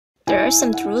There are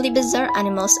some truly bizarre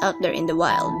animals out there in the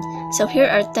wild, so here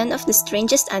are 10 of the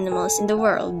strangest animals in the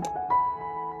world.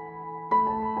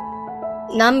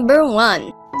 Number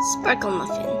 1.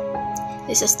 Sparklemuffin.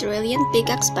 This Australian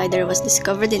peacock spider was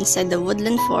discovered inside the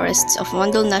woodland forests of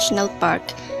Wandle National Park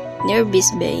near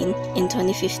Brisbane in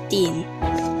 2015.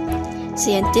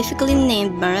 Scientifically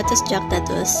named Marata's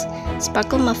jactatus,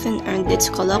 Sparklemuffin earned its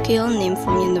colloquial name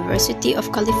from University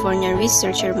of California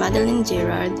researcher Madeline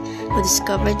Gerard, who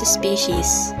discovered the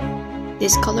species.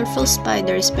 These colorful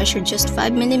spiders measure just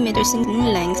 5 mm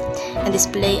in length and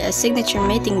display a signature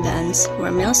mating dance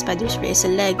where male spiders raise a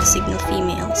leg to signal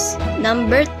females.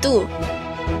 Number 2.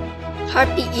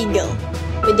 Harpy Eagle.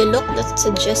 With a look that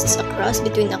suggests a cross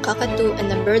between a cockatoo and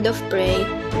a bird of prey,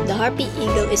 the Harpy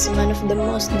Eagle is one of the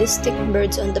most distinct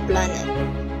birds on the planet.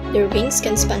 Their wings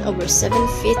can span over 7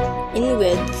 feet in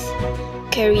width,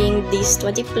 carrying these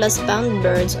 20-plus pound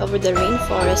birds over the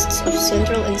rainforests of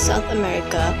Central and South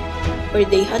America, where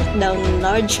they hunt down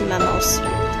large mammals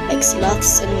like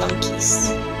sloths and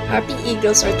monkeys. Harpy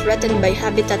eagles are threatened by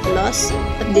habitat loss,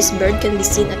 but this bird can be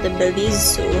seen at the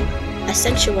Belize Zoo, a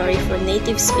sanctuary for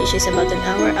native species about an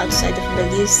hour outside of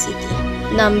Belize City.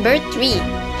 Number 3.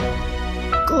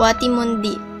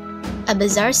 Coatimundi. A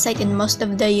bizarre sight in most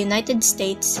of the United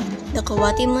States, the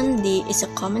Coatimundi is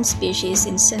a common species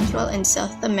in Central and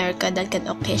South America that can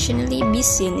occasionally be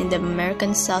seen in the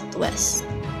American Southwest.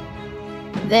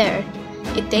 There,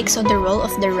 it takes on the role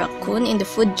of the raccoon in the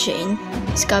food chain,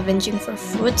 scavenging for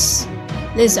fruits,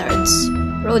 lizards,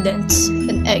 rodents,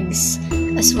 and eggs,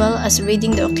 as well as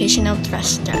raiding the occasional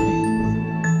trash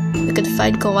can. You could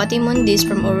find Coatimundis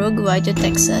from Uruguay to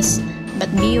Texas,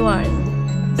 but be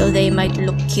warned, though they might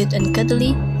look cute and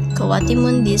cuddly,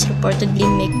 Coatimundis reportedly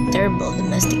make terrible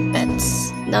domestic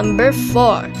pets. Number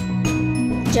 4.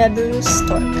 Jabiru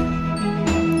Stork.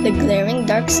 The glaring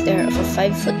dark stare of a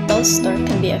 5-foot-tall stork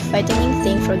can be a frightening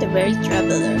thing for the weary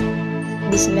traveler.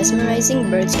 These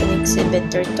mesmerizing birds can exhibit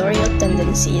territorial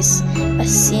tendencies, as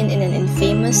seen in an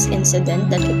infamous incident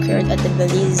that occurred at the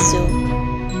Belize Zoo.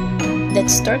 That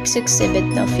stork's exhibit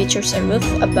now features a roof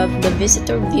above the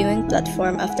visitor viewing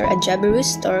platform after a Jabiru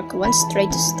stork once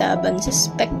tried to stab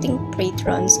unsuspecting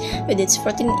patrons with its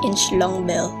 14-inch long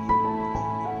bill.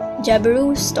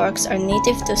 Jabiru storks are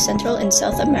native to Central and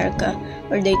South America,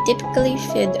 where they typically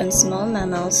feed on small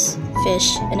mammals,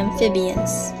 fish, and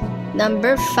amphibians.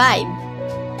 Number 5.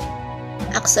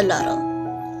 Axolotl.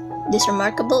 This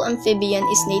remarkable amphibian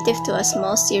is native to a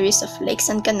small series of lakes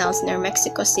and canals near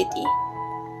Mexico City.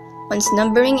 Once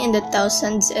numbering in the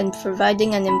thousands and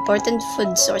providing an important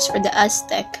food source for the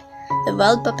Aztec, the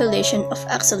wild population of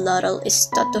axolotl is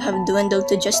thought to have dwindled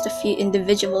to just a few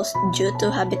individuals due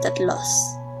to habitat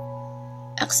loss.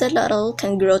 Axolotl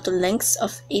can grow to lengths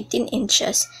of 18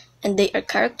 inches, and they are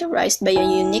characterized by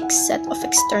a unique set of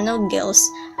external gills,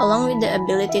 along with the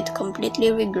ability to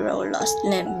completely regrow lost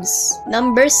limbs.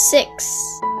 Number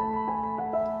 6.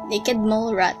 Naked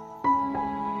mole rat.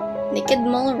 Naked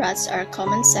mole rats are a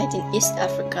common sight in East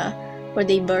Africa, where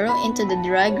they burrow into the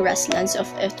dry grasslands of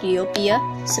Ethiopia,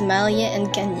 Somalia,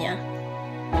 and Kenya.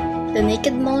 The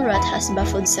naked mole rat has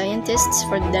baffled scientists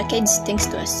for decades thanks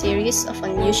to a series of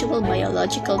unusual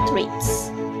biological traits.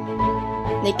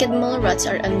 Naked mole rats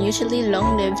are unusually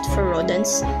long-lived for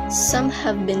rodents. Some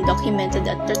have been documented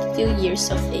at 32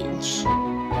 years of age.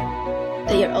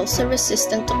 They are also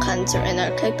resistant to cancer and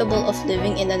are capable of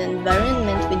living in an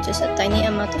environment with just a tiny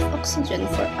amount of oxygen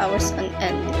for hours on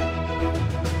end.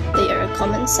 They are a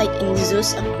common sight in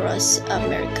zoos across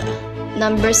America.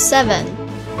 Number 7.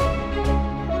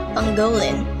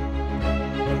 Pangolin.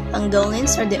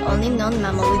 Pangolins are the only known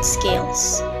mammal with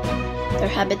scales.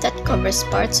 Their habitat covers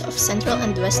parts of Central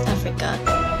and West Africa,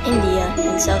 India,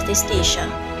 and Southeast Asia.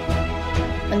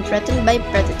 When threatened by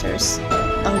predators,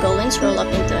 pangolins roll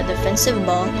up into a defensive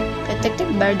ball,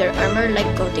 protected by their armor-like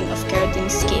coating of keratin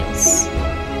scales.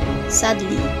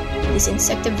 Sadly, these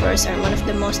insectivores are one of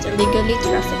the most illegally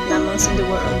trafficked mammals in the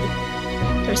world.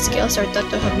 Their scales are thought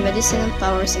to have medicinal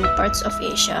powers in parts of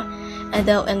Asia, and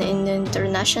though an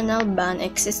international ban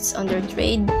exists on their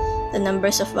trade, the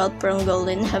numbers of wild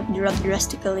pangolin have dropped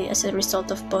drastically as a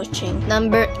result of poaching.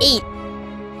 Number 8.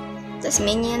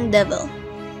 Tasmanian Devil.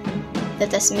 The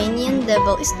Tasmanian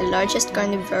devil is the largest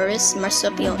carnivorous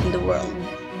marsupial in the world.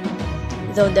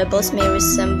 Though devils may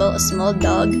resemble a small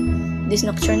dog, these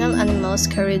nocturnal animals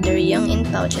carry their young in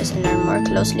pouches and are more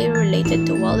closely related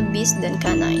to wallabies than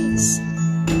canines.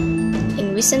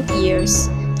 In recent years,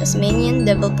 Tasmanian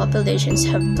devil populations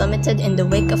have plummeted in the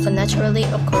wake of a naturally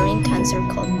occurring cancer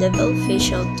called devil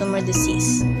facial tumor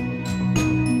disease.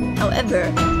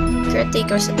 However,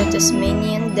 caretakers of the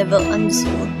Tasmanian Devil Zoo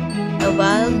a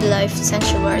wildlife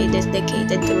sanctuary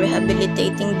dedicated to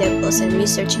rehabilitating devils and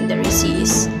researching the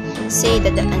disease, say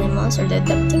that the animals are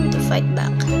adapting to fight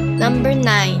back. Number 9.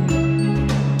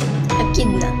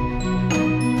 Echidna.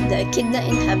 The echidna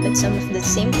inhabits some of the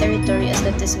same territory as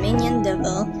the Tasmanian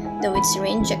Devil, though its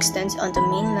range extends onto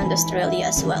mainland Australia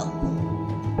as well.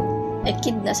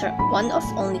 Echidnas are one of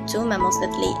only 2 mammals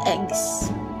that lay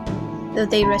eggs. Though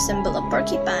they resemble a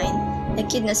porcupine,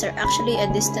 echidnas are actually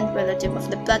a distant relative of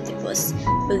the platypus,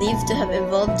 believed to have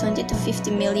evolved 20 to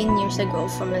 50 million years ago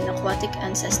from an aquatic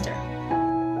ancestor.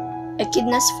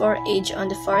 Echidnas forage on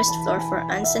the forest floor for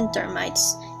ants and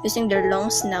termites, using their long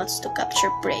snouts to capture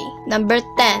prey. Number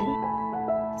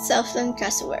 10. Southland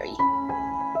Cassowary.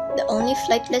 The only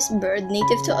flightless bird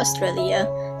native to Australia,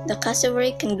 the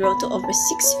cassowary can grow to over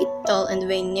 6 feet tall and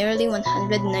weigh nearly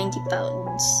 190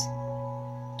 pounds.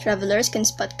 Travelers can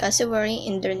spot cassowary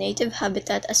in their native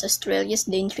habitat as Australia's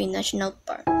Daintree National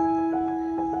Park.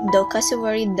 Though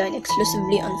cassowary dine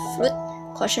exclusively on fruit,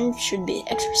 caution should be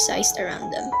exercised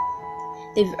around them.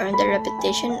 They've earned a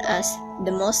reputation as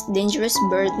the most dangerous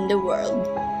bird in the world,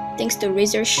 thanks to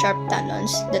razor-sharp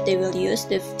talons that they will use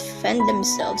to defend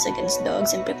themselves against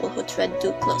dogs and people who tread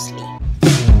too closely.